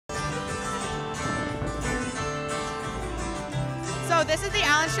this is the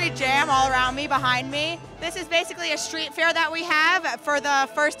Allen Street Jam all around me, behind me. This is basically a street fair that we have for the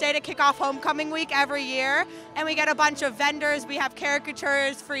first day to kick off homecoming week every year. And we get a bunch of vendors. We have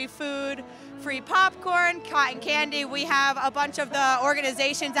caricatures, free food, free popcorn, cotton candy. We have a bunch of the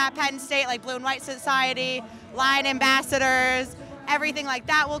organizations at Penn State, like Blue and White Society, Lion Ambassadors, everything like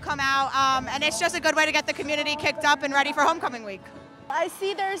that will come out. And it's just a good way to get the community kicked up and ready for homecoming week. I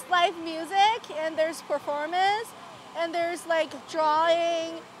see there's live music and there's performance and there's like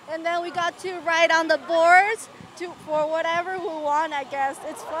drawing, and then we got to write on the boards for whatever we want, I guess.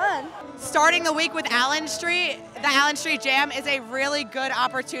 It's fun. Starting the week with Allen Street, the Allen Street Jam is a really good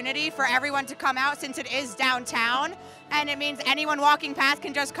opportunity for everyone to come out since it is downtown, and it means anyone walking past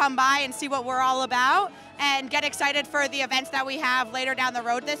can just come by and see what we're all about and get excited for the events that we have later down the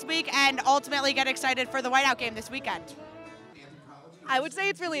road this week, and ultimately get excited for the Whiteout game this weekend. I would say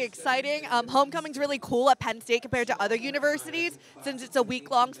it's really exciting. Homecoming's really cool at Penn State compared to other universities since it's a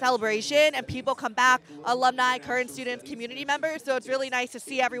week-long celebration and people come back, alumni, current students, community members, so it's really nice to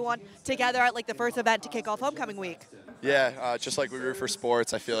see everyone together at like the first event to kick off homecoming week. Yeah, just like we root for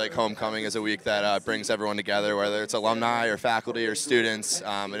sports, I feel like homecoming is a week that brings everyone together, whether it's alumni or faculty or students,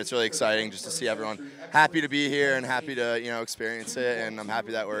 and it's really exciting just to see everyone happy to be here and happy to experience it, and I'm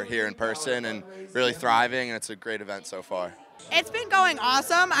happy that we're here in person and really thriving, and it's a great event so far. It's been going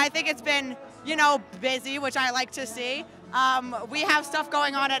awesome. I think it's been, busy, which I like to see. We have stuff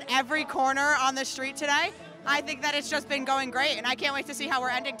going on at every corner on the street today. I think that it's just been going great, and I can't wait to see how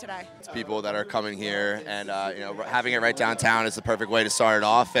we're ending today. It's people that are coming here, and having it right downtown is the perfect way to start it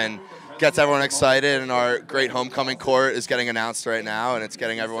off and gets everyone excited, and our great homecoming court is getting announced right now, and it's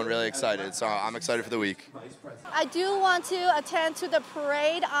getting everyone really excited. So I'm excited for the week. I do want to attend to the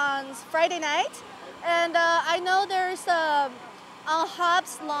parade on Friday night. And I know there's on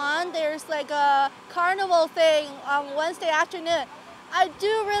Hub's lawn, there's like a carnival thing on Wednesday afternoon. I do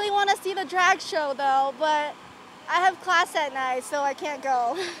really want to see the drag show though, but I have class at night, so I can't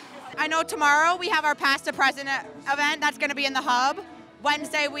go. I know tomorrow we have our Past to Present event that's going to be in the Hub.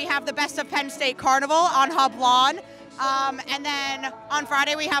 Wednesday we have the Best of Penn State Carnival on Hub lawn. And then on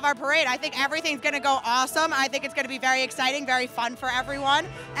Friday we have our parade. I think everything's going to go awesome. I think it's going to be very exciting, very fun for everyone.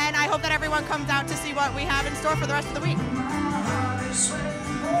 And I hope that everyone comes out to see what we have in store for the rest of the week.